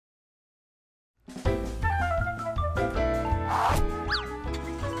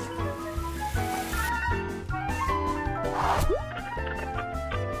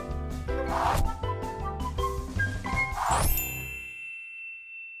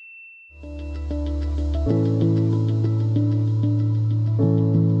Thank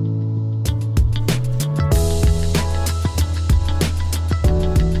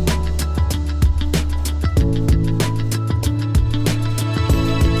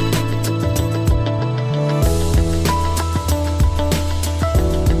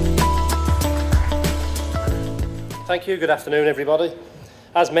you. Good afternoon, everybody.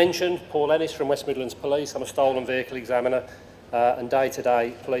 As mentioned, Paul Ennis from West Midlands Police. I'm a stolen vehicle examiner and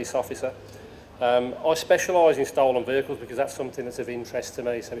day-to-day police officer. I specialise in stolen vehicles because that's something that's of interest to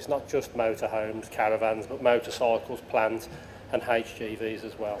me. So it's not just motorhomes, caravans, but motorcycles, plant and HGVs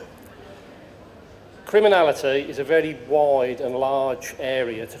as well. Criminality is a very wide and large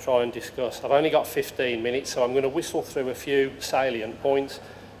area to try and discuss. I've only got 15 minutes, so I'm going to whistle through a few salient points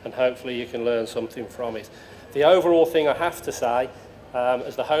and hopefully you can learn something from it. The overall thing I have to say,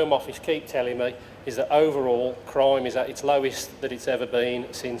 as the Home Office keep telling me, is that overall crime is at its lowest that it's ever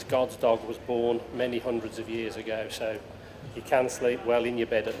been since God's dog was born many hundreds of years ago, so you can sleep well in your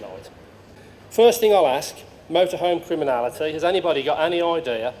bed at night. First thing I'll ask, motorhome criminality. Has anybody got any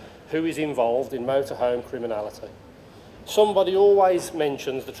idea who is involved in motorhome criminality? Somebody always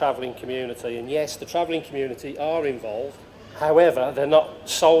mentions the travelling community, and yes, the travelling community are involved. However, they're not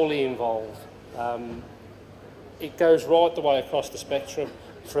solely involved. It goes right the way across the spectrum,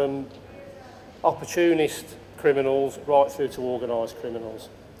 from opportunist criminals right through to organised criminals.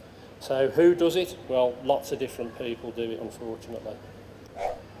 So who does it? Well, lots of different people do it, unfortunately.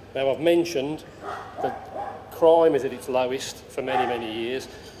 Now, I've mentioned that crime is at its lowest for many, many years,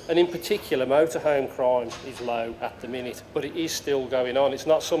 and in particular, motorhome crime is low at the minute, but it is still going on. It's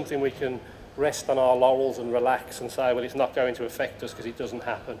not something we can rest on our laurels and relax and say, well, it's not going to affect us because it doesn't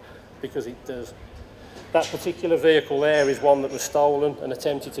happen, because it does. That particular vehicle there is one that was stolen and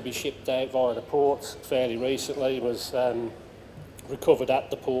attempted to be shipped out via the ports fairly recently. It was recovered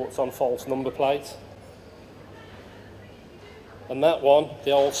at the ports on false number plates. And that one,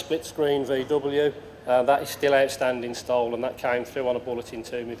 the old split screen VW, that is still outstanding stolen. That came through on a bulletin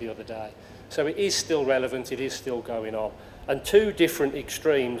to me the other day. So it is still relevant, it is still going on. And two different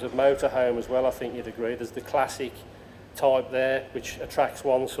extremes of motorhome as well, I think you'd agree. There's the classic type there, which attracts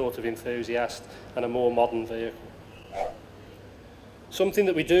one sort of enthusiast, and a more modern vehicle. Something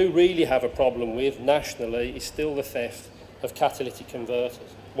that we do really have a problem with nationally is still the theft of catalytic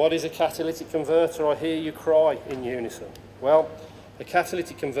converters. What is a catalytic converter? I hear you cry in unison. Well, a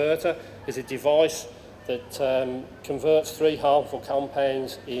catalytic converter is a device that converts three harmful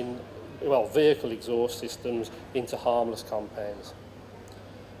compounds in, well, vehicle exhaust systems into harmless compounds.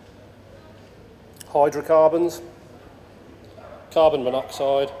 Hydrocarbons, carbon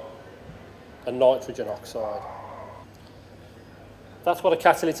monoxide and nitrogen oxide. That's what a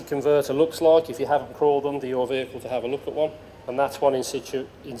catalytic converter looks like if you haven't crawled under your vehicle to have a look at one, and that's one in situ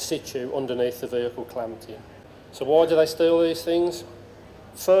underneath the vehicle clamped in. So why do they steal these things?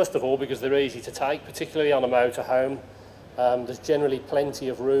 First of all, because they're easy to take, particularly on a motorhome. There's generally plenty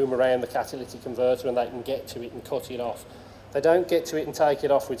of room around the catalytic converter and they can get to it and cut it off. They don't get to it and take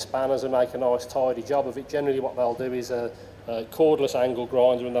it off with spanners and make a nice tidy job of it. Generally what they'll do is a cordless angle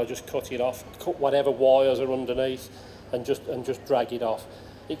grinder, and they'll just cut it off, cut whatever wires are underneath and just drag it off.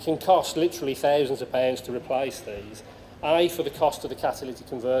 It can cost literally thousands of pounds to replace these. A, for the cost of the catalytic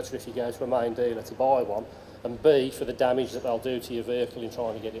converter if you go to a main dealer to buy one, and B, for the damage that they'll do to your vehicle in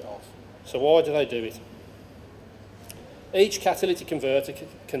trying to get it off. So why do they do it? Each catalytic converter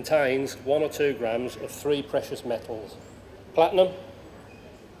contains 1 or 2 grams of 3 precious metals: platinum,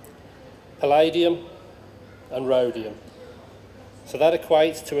 palladium and rhodium. So that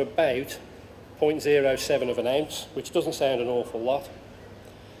equates to about 0.07 of an ounce, which doesn't sound an awful lot.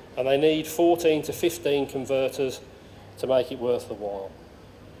 And they need 14 to 15 converters to make it worth the while.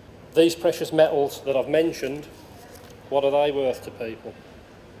 These precious metals that I've mentioned, what are they worth to people?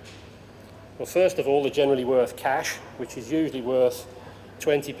 Well, first of all, they're generally worth cash, which is usually worth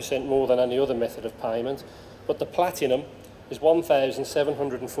 20% more than any other method of payment. But the platinum is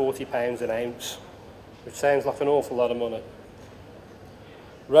 £1,740 an ounce, which sounds like an awful lot of money.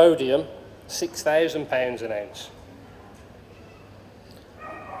 Rhodium, £6,000 an ounce.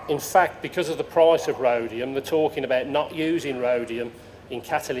 In fact, because of the price of rhodium, they're talking about not using rhodium in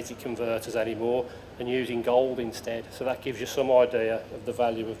catalytic converters anymore and using gold instead. So that gives you some idea of the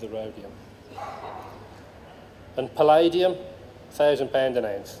value of the rhodium. And palladium, £1,000 an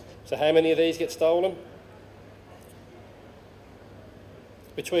ounce. So how many of these get stolen?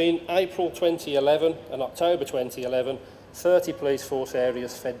 Between April 2011 and October 2011, 30 police force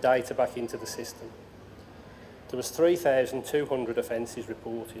areas fed data back into the system. There was 3,200 offences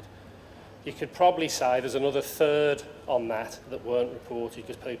reported. You could probably say there's another third on that that weren't reported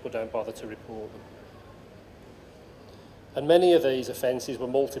because people don't bother to report them. And many of these offences were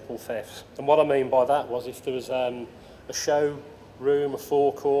multiple thefts. And what I mean by that was if there was a showroom, a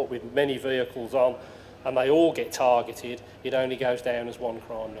forecourt with many vehicles on, and they all get targeted, it only goes down as one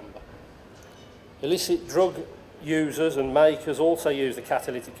crime number. Illicit drug users and makers also use the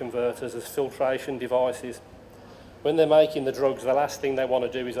catalytic converters as filtration devices. When they're making the drugs, the last thing they want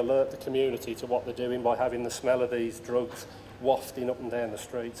to do is alert the community to what they're doing by having the smell of these drugs wafting up and down the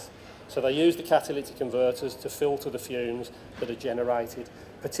streets. So they use the catalytic converters to filter the fumes that are generated,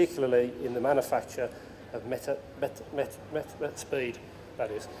 particularly in the manufacture of speed,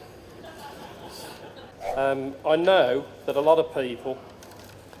 that is. I know that a lot of people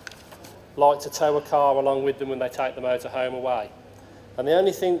like to tow a car along with them when they take the motorhome away. And the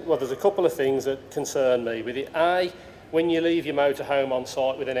only thing, well, there's a couple of things that concern me with it. A, when you leave your motorhome on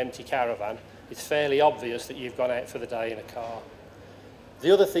site with an empty caravan, it's fairly obvious that you've gone out for the day in a car.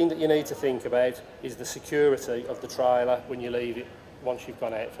 The other thing that you need to think about is the security of the trailer when you leave it once you've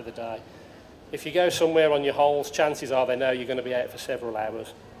gone out for the day. If you go somewhere on your holes, chances are they know you're going to be out for several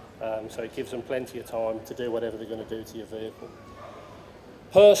hours. So it gives them plenty of time to do whatever they're going to do to your vehicle.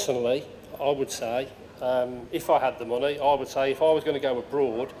 Personally, I would say, if I had the money, I would say if I was going to go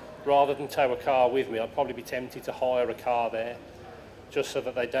abroad, rather than tow a car with me, I'd probably be tempted to hire a car there, just so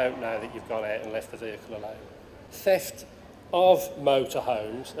that they don't know that you've gone out and left the vehicle alone. Theft of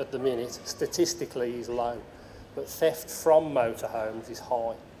motorhomes at the minute, statistically, is low, but theft from motorhomes is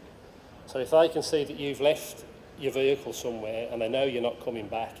high. So if they can see that you've left your vehicle somewhere and they know you're not coming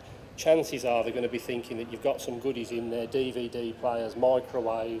back, chances are they're going to be thinking that you've got some goodies in there, DVD players,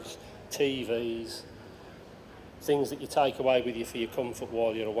 microwaves, TVs, things that you take away with you for your comfort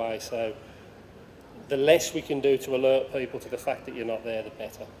while you're away. So the less we can do to alert people to the fact that you're not there, the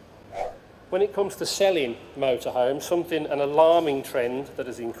better. When it comes to selling motorhomes, an alarming trend that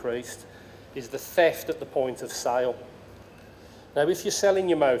has increased is the theft at the point of sale. Now, if you're selling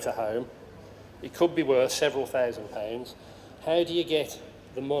your motorhome, it could be worth several £1,000s. How do you get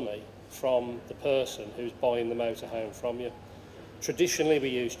the money from the person who's buying the motorhome from you? Traditionally, we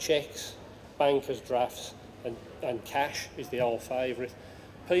use cheques, bankers' drafts, and cash is the old favourite.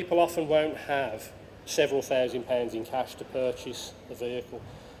 People often won't have several £1,000s in cash to purchase a vehicle.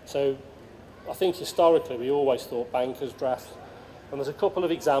 So I think historically we always thought bankers' drafts. And there's a couple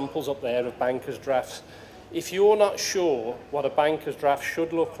of examples up there of bankers' drafts. If you're not sure what a banker's draft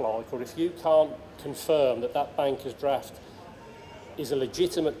should look like, or if you can't confirm that that banker's draft is a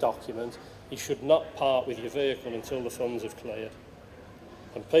legitimate document, you should not part with your vehicle until the funds have cleared.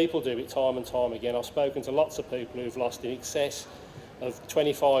 And people do it time and time again. I've spoken to lots of people who've lost in excess of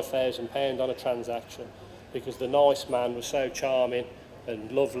 £25,000 on a transaction because the nice man was so charming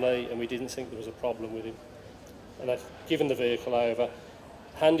and lovely and we didn't think there was a problem with him. And they've given the vehicle over,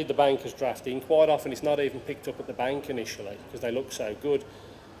 handed the banker's draft in. Quite often it's not even picked up at the bank initially because they look so good.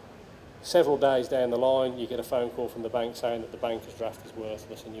 Several days down the line you get a phone call from the bank saying that the banker's draft is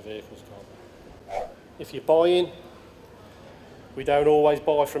worthless and your vehicle's gone. If you're buying, we don't always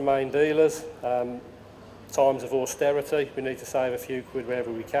buy from main dealers. Times of austerity, we need to save a few quid wherever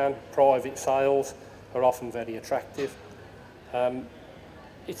we can. Private sales are often very attractive.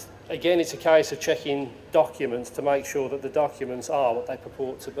 It's a case of checking documents to make sure that the documents are what they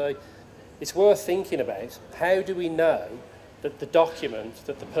purport to be. It's worth thinking about, how do we know that the document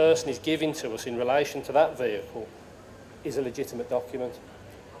that the person is giving to us in relation to that vehicle is a legitimate document?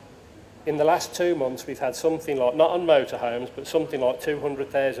 In the last 2 months, we've had something like, not on motorhomes, but something like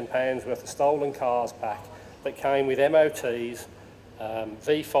 £200,000 worth of stolen cars back that came with MOTs,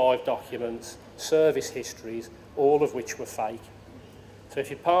 V5 documents, service histories, all of which were fake. So if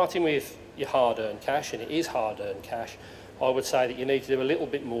you're parting with your hard-earned cash, and it is hard-earned cash, I would say that you need to do a little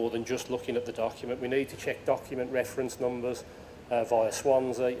bit more than just looking at the document. We need to check document reference numbers via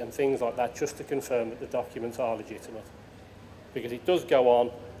Swansea and things like that, just to confirm that the documents are legitimate. Because it does go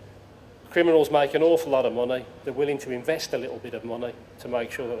on. Criminals make an awful lot of money. They're willing to invest a little bit of money to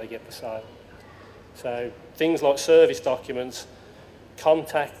make sure that they get the sale. So things like service documents,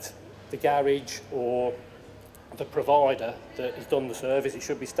 contact the garage or the provider that has done the service. It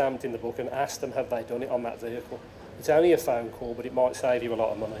should be stamped in the book and ask them, have they done it on that vehicle? It's only a phone call, but it might save you a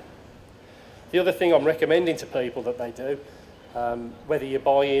lot of money. The other thing I'm recommending to people that they do, whether you're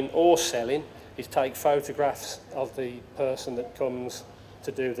buying or selling, is take photographs of the person that comes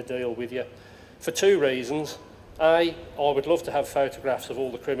to do the deal with you. For two reasons. A, I would love to have photographs of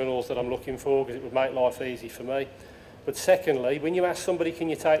all the criminals that I'm looking for because it would make life easy for me. But secondly, when you ask somebody, can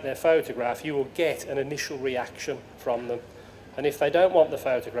you take their photograph, you will get an initial reaction from them. And if they don't want the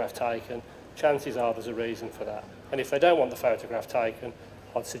photograph taken, chances are there's a reason for that. And if they don't want the photograph taken,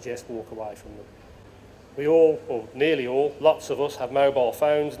 I'd suggest walk away from them. We all, or nearly all, lots of us have mobile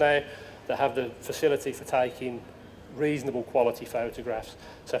phones now that have the facility for taking reasonable quality photographs.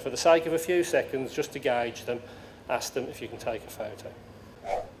 So for the sake of a few seconds, just to gauge them, ask them if you can take a photo.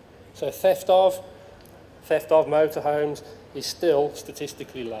 So theft of motorhomes is still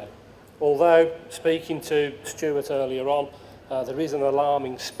statistically low. Although, speaking to Stuart earlier on, there is an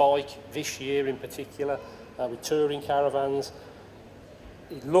alarming spike this year in particular with touring caravans.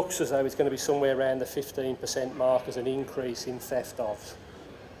 It looks as though it's going to be somewhere around the 15% mark as an increase in theft ofs.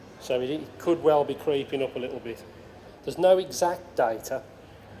 So it could well be creeping up a little bit. There's no exact data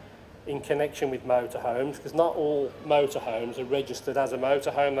in connection with motorhomes, because not all motorhomes are registered as a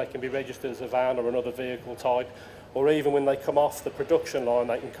motorhome. They can be registered as a van or another vehicle type, or even when they come off the production line,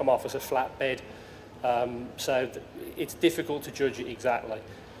 they can come off as a flatbed. So it's difficult to judge it exactly.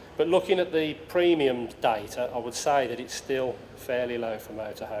 But looking at the premium data, I would say that it's still fairly low for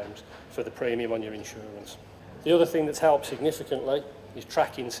motorhomes, for the premium on your insurance. The other thing that's helped significantly is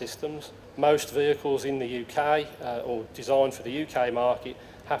tracking systems. Most vehicles in the UK, or designed for the UK market,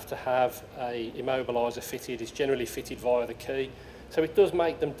 have to have a immobiliser fitted. It's generally fitted via the key, so it does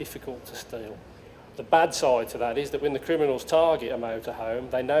make them difficult to steal. The bad side to that is that when the criminals target a motorhome,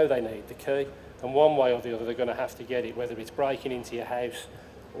 they know they need the key, and one way or the other they're going to have to get it, whether it's breaking into your house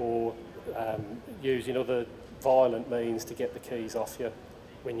or using other violent means to get the keys off you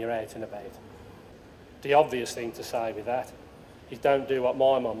when you're out and about. The obvious thing to say with that is don't do what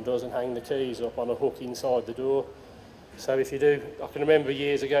my mum does and hang the keys up on a hook inside the door. So if you do, I can remember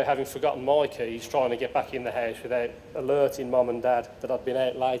years ago having forgotten my keys, trying to get back in the house without alerting mum and dad that I'd been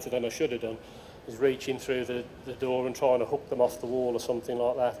out later than I should have done, was reaching through the door and trying to hook them off the wall or something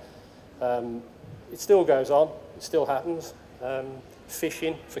like that. It still goes on, it still happens.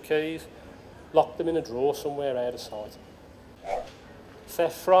 Fishing for keys, lock them in a drawer somewhere out of sight.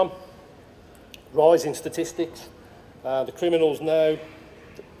 Theft from, rising statistics. The criminals know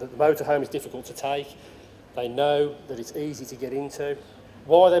that the motorhome is difficult to take. They know that it's easy to get into.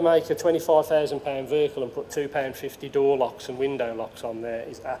 Why they make a £25,000 vehicle and put £2.50 door locks and window locks on there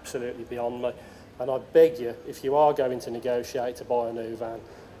is absolutely beyond me. And I beg you, if you are going to negotiate to buy a new van,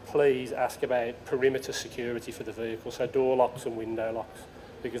 please ask about perimeter security for the vehicle, so door locks and window locks,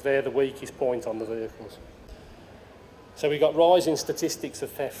 because they're the weakest point on the vehicles. So we've got rising statistics of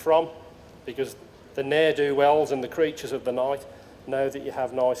theft from, because the ne'er-do-wells and the creatures of the night know that you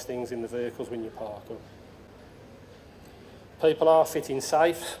have nice things in the vehicles when you park them. People are fitting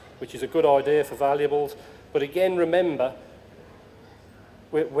safes, which is a good idea for valuables, but again remember,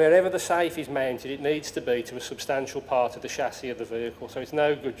 wherever the safe is mounted, it needs to be to a substantial part of the chassis of the vehicle, so it's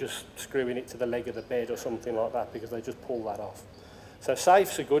no good just screwing it to the leg of the bed or something like that, because they just pull that off. So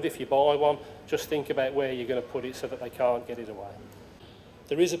safes are good if you buy one, just think about where you're going to put it so that they can't get it away.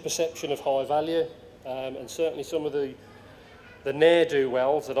 There is a perception of high value, and certainly some of the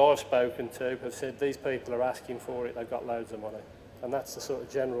ne'er-do-wells that I've spoken to have said these people are asking for it, they've got loads of money. And that's the sort of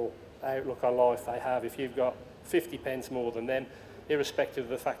general outlook on life they have. If you've got 50 pence more than them, irrespective of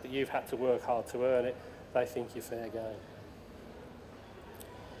the fact that you've had to work hard to earn it, they think you're fair game.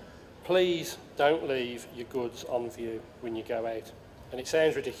 Please don't leave your goods on view when you go out. And it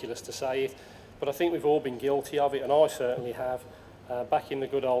sounds ridiculous to say it, but I think we've all been guilty of it, and I certainly have. Back in the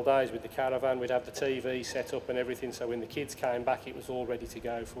good old days with the caravan, we'd have the TV set up and everything, so when the kids came back, it was all ready to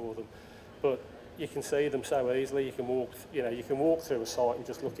go for them. But you can see them so easily. You can walk through a site and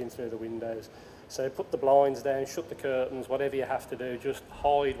just look in through the windows. So put the blinds down, shut the curtains, whatever you have to do, just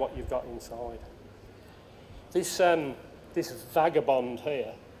hide what you've got inside. This vagabond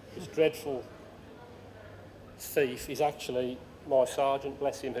here, this dreadful thief, is actually my sergeant,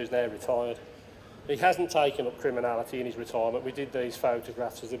 bless him, who's now retired. He hasn't taken up criminality in his retirement. We did these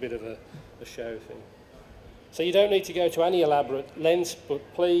photographs as a bit of a show thing. So you don't need to go to any elaborate lengths, but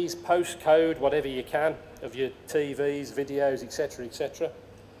please postcode whatever you can of your TVs, videos, etc., etc.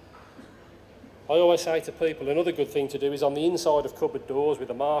 I always say to people, another good thing to do is on the inside of cupboard doors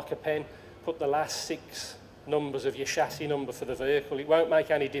with a marker pen, put the last 6 numbers of your chassis number for the vehicle. It won't make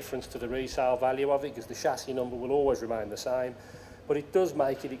any difference to the resale value of it, because the chassis number will always remain the same. But it does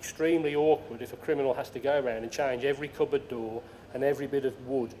make it extremely awkward if a criminal has to go around and change every cupboard door and every bit of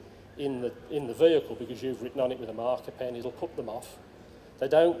wood in the vehicle because you've written on it with a marker pen. It'll put them off. They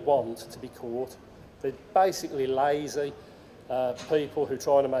don't want to be caught. They're basically lazy people who are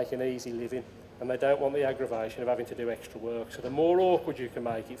trying to make an easy living, and they don't want the aggravation of having to do extra work. So the more awkward you can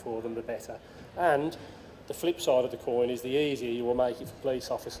make it for them, the better. And the flip side of the coin is the easier you will make it for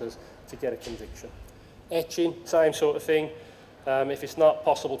police officers to get a conviction. Etching, same sort of thing. If it's not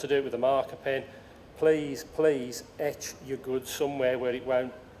possible to do it with a marker pen, please etch your goods somewhere where it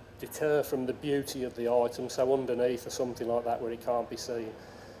won't deter from the beauty of the item, so underneath or something like that where it can't be seen.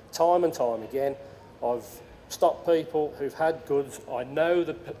 Time and time again, I've stopped people who've had goods. I know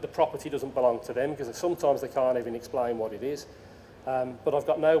that the property doesn't belong to them because sometimes they can't even explain what it is, but I've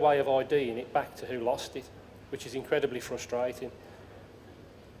got no way of IDing it back to who lost it, which is incredibly frustrating.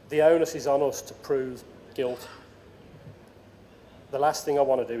 The onus is on us to prove guilt. The last thing I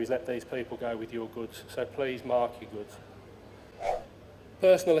want to do is let these people go with your goods, so please mark your goods.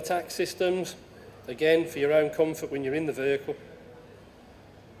 Personal attack systems, again, for your own comfort when you're in the vehicle.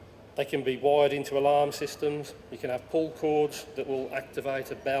 They can be wired into alarm systems. You can have pull cords that will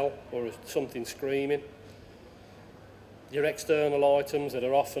activate a bell or something screaming. Your external items that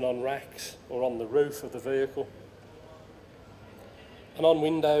are often on racks or on the roof of the vehicle. And on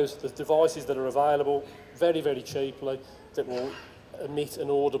windows, there's devices that are available very, very cheaply that will emit an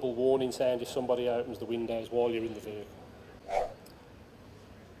audible warning sound if somebody opens the windows while you're in the vehicle.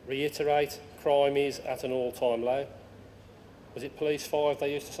 Reiterate, crime is at an all-time low. Was it Police 5,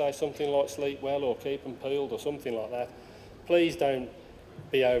 they used to say something like sleep well or keep them peeled or something like that. Please don't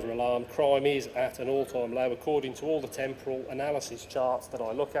be over-alarmed. Crime is at an all-time low. According to all the temporal analysis charts that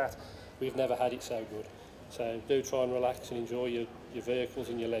I look at, we've never had it so good. So do try and relax and enjoy your vehicles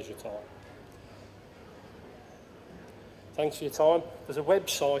in your leisure time. Thanks for your time. There's a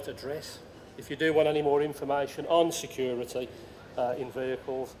website address if you do want any more information on security in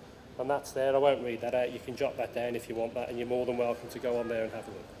vehicles, and that's there. I won't read that out. You can jot that down if you want that, and you're more than welcome to go on there and have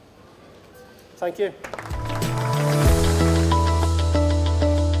a look. Thank you.